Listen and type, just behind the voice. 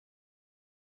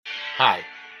Hi,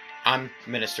 I'm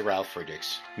Minister Ralph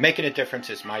Friedrichs. Making a difference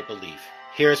is my belief.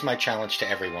 Here is my challenge to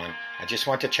everyone. I just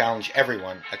want to challenge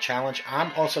everyone, a challenge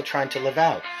I'm also trying to live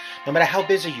out. No matter how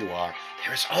busy you are,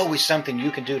 there is always something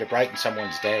you can do to brighten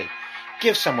someone's day.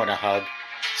 Give someone a hug.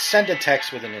 Send a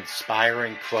text with an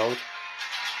inspiring quote.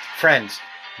 Friends,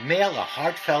 mail a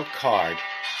heartfelt card.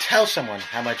 Tell someone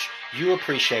how much you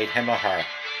appreciate him or her.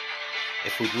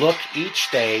 If we look,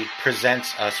 each day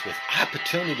presents us with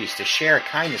opportunities to share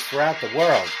kindness throughout the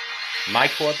world. My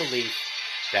core belief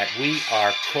that we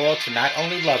are called to not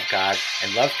only love God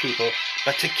and love people,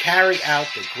 but to carry out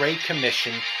the Great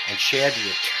Commission and share the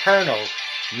eternal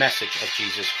message of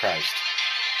Jesus Christ.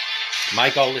 My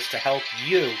goal is to help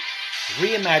you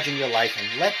reimagine your life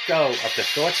and let go of the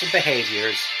thoughts and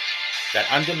behaviors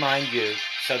that undermine you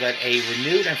so that a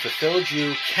renewed and fulfilled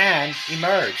you can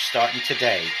emerge starting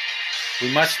today.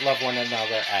 We must love one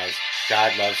another as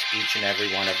God loves each and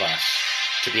every one of us.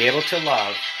 To be able to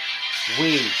love,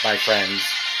 we, my friends,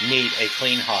 need a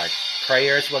clean heart.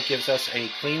 Prayer is what gives us a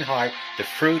clean heart. The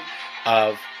fruit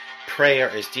of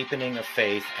prayer is deepening of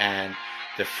faith, and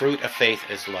the fruit of faith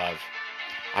is love.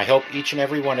 I hope each and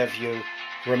every one of you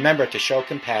remember to show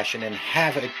compassion and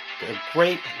have a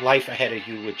great life ahead of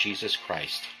you with Jesus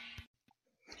Christ.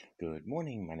 Good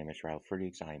morning. My name is Ralph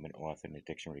Friedrichs. I am an author, an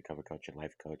addiction recovery coach, a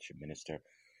life coach, a minister,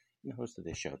 and the host of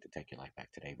this show, To Take Your Life Back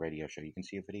Today radio show. You can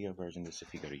see a video version of this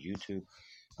if you go to YouTube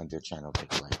under channel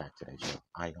Take Your Life Back Today show.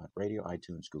 iHeartRadio,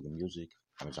 iTunes, Google Music,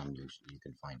 Amazon Music. You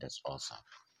can find us also.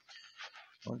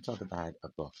 I want to talk about a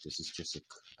book. This is just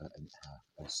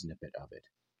a snippet of it.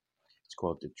 It's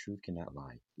called The Truth Cannot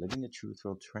Lie. Living a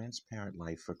truthful, transparent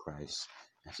life for Christ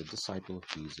as a disciple of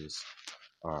Jesus.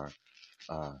 Are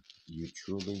you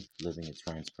truly living a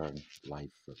transparent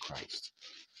life for Christ?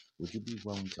 Would you be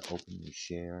willing to openly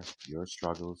share your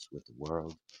struggles with the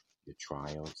world, your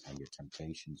trials and your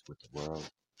temptations with the world?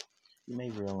 You may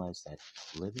realize that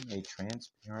living a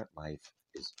transparent life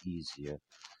is easier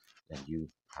than you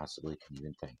possibly can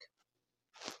even think.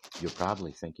 You're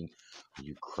probably thinking, are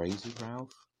you crazy, Ralph?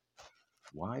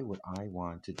 Why would I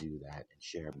want to do that and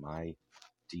share my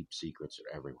deep secrets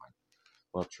with everyone?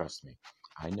 Well, trust me,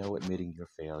 I know admitting your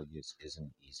failures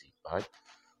isn't easy, but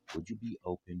would you be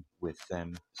open with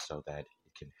them so that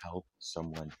it can help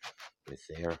someone with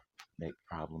their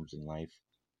problems in life?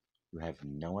 You have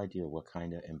no idea what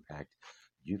kind of impact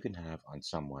you can have on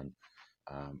someone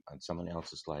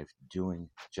else's life doing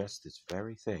just this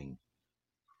very thing.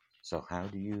 So how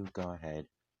do you go ahead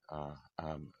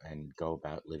and go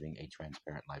about living a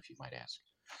transparent life, you might ask?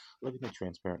 Living a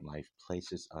transparent life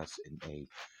places us in a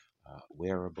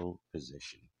wearable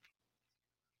position.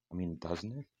 I mean,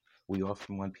 doesn't it? We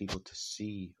often want people to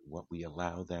see what we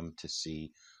allow them to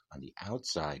see on the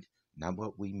outside, not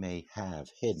what we may have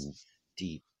hidden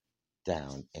deep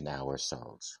down in our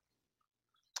souls.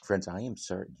 Friends, I am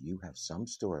certain you have some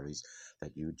stories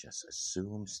that you just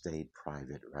assume stayed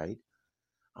private, right?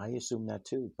 I assume that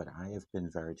too, but I have been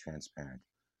very transparent.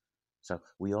 So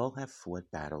we all have fought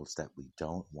battles that we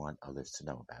don't want others to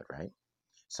know about, right?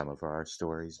 Some of our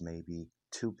stories may be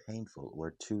too painful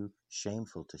or too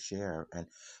shameful to share, and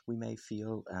we may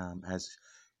feel as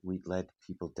we let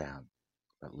people down.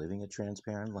 But living a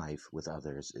transparent life with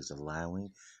others is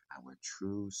allowing our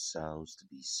true selves to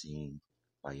be seen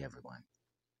by everyone.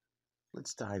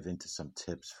 Let's dive into some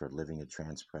tips for living a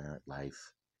transparent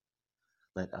life.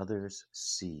 Let others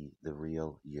see the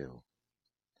real you.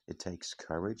 It takes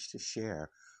courage to share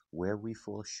where we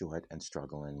fall short and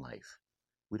struggle in life.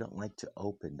 We don't like to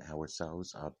open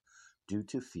ourselves up due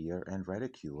to fear and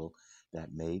ridicule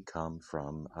that may come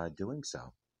from doing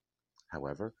so.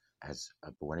 However, as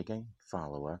a born again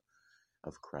follower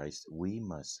of Christ, we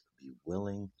must be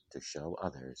willing to show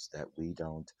others that we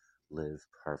don't live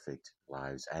perfect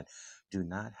lives and do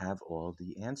not have all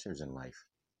the answers in life.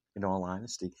 In all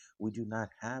honesty, we do not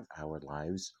have our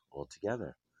lives all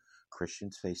together.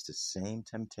 Christians face the same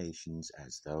temptations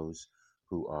as those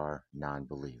who are non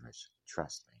believers.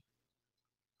 Trust me.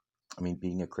 I mean,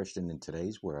 being a Christian in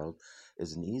today's world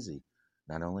isn't easy.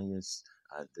 Not only is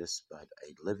this, but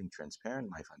a living transparent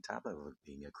life on top of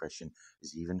being a Christian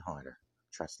is even harder.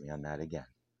 Trust me on that again.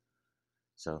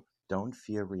 So don't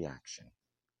fear reaction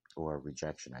or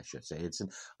rejection, I should say. It's an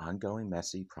ongoing,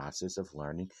 messy process of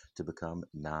learning to become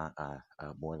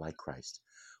more like Christ.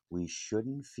 We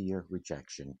shouldn't fear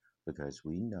rejection because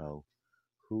we know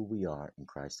who we are in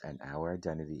Christ and our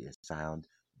identity is found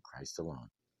in Christ alone.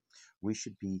 We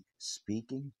should be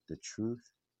speaking the truth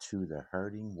to the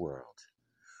hurting world.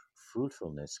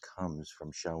 Fruitfulness comes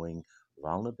from showing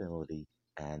vulnerability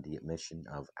and the admission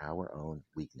of our own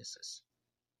weaknesses.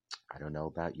 I don't know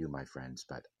about you, my friends,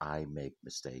 but I make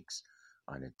mistakes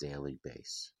on a daily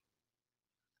basis.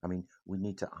 I mean, we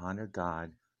need to honor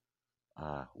God,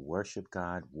 worship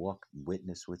God, walk,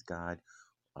 witness with God,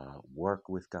 work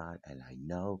with God. And I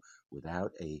know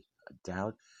without a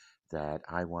doubt that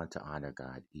I want to honor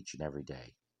God each and every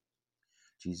day.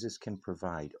 Jesus can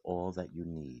provide all that you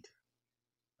need.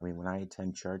 I mean, when I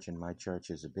attend church, and my church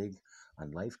is a big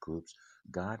on life groups,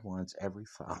 God wants every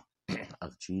follower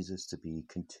of Jesus to be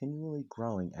continually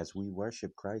growing as we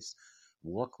worship Christ,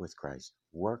 walk with Christ,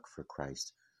 work for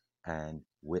Christ, and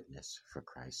witness for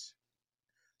Christ.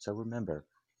 So remember,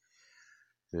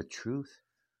 the truth,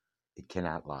 it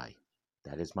cannot lie.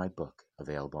 That is my book,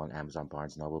 available on Amazon,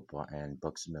 Barnes Noble, and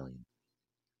Books A Million.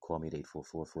 Call me at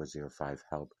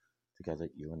 844-405-HELP. Together,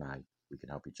 you and I, we can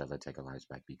help each other take our lives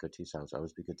back. Be good to yourselves.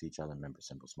 Always be good to each other. Remember, a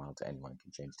simple smile to anyone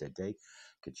can change their day,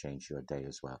 can change your day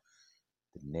as well.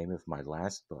 The name of my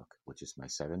last book, which is my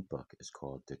 7th book, is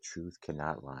called The Truth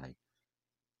Cannot Lie.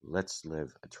 Let's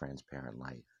live a transparent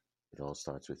life. It all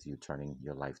starts with you turning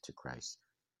your life to Christ.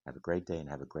 Have a great day and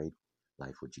have a great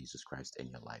life with Jesus Christ in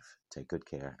your life. Take good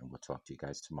care, and we'll talk to you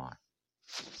guys tomorrow.